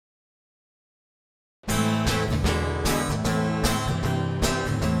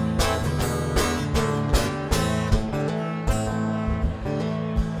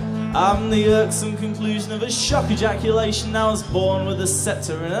I'm the irksome conclusion of a shock ejaculation. I was born with a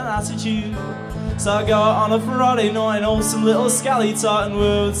scepter and an attitude. So I go out on a Friday night, all some little scally tartan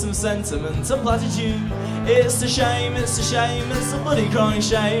with some sentiment and platitude. It's a shame, it's a shame, it's a bloody crying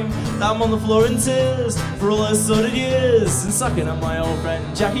shame that I'm on the floor in tears for all those sordid years and sucking up my old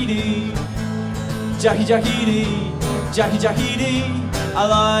friend Jackie D. Jackie, Jackie D, Jackie, Jackie D. I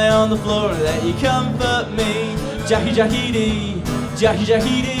lie on the floor and let you comfort me. Jackie, Jackie D, Jackie,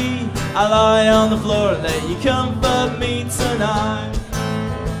 Jackie D. I lie on the floor and let you comfort me tonight.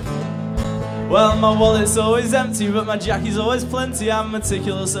 Well, my wallet's always empty, but my Jackie's always plenty. I'm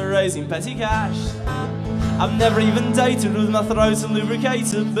meticulous at raising petty cash. I've never even dated with my throat and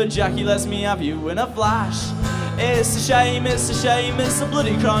lubricated, but Jackie lets me have you in a flash. It's a shame, it's a shame, it's a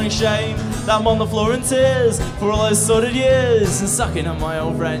bloody crying shame that I'm on the floor in tears for all those sordid years and sucking on my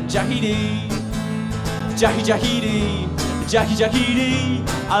old friend Jackie D. Jackie, Jackie D, Jackie, Jackie D.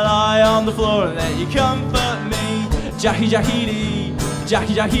 I lie on the floor and let you comfort me. Jackie, Jackie D,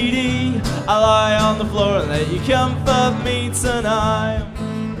 Jackie, Jackie D. I lie on the floor and let you comfort me tonight.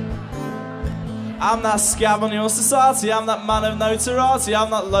 I'm that scab on your society, I'm that man of notoriety, I'm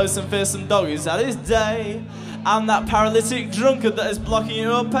that loathsome, fearsome dog who's had his day. I'm that paralytic drunkard that is blocking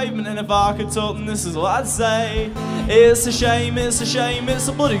your pavement, and if I could talk then this is what I'd say. It's a shame, it's a shame, it's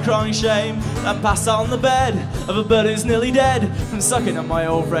a bloody crying shame that I'm passed out on the bed of a bird who's nearly dead from sucking on my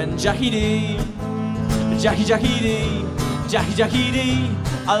old friend Jackie D. Jackie, Jackie D, Jackie, Jackie D.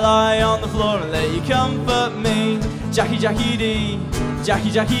 I lie on the floor and let you comfort me. Jackie, Jackie D,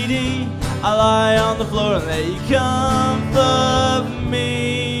 Jackie, Jackie D. I lie on the floor and let you comfort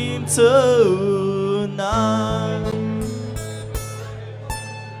me tonight.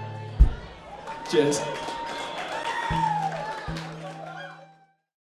 Cheers.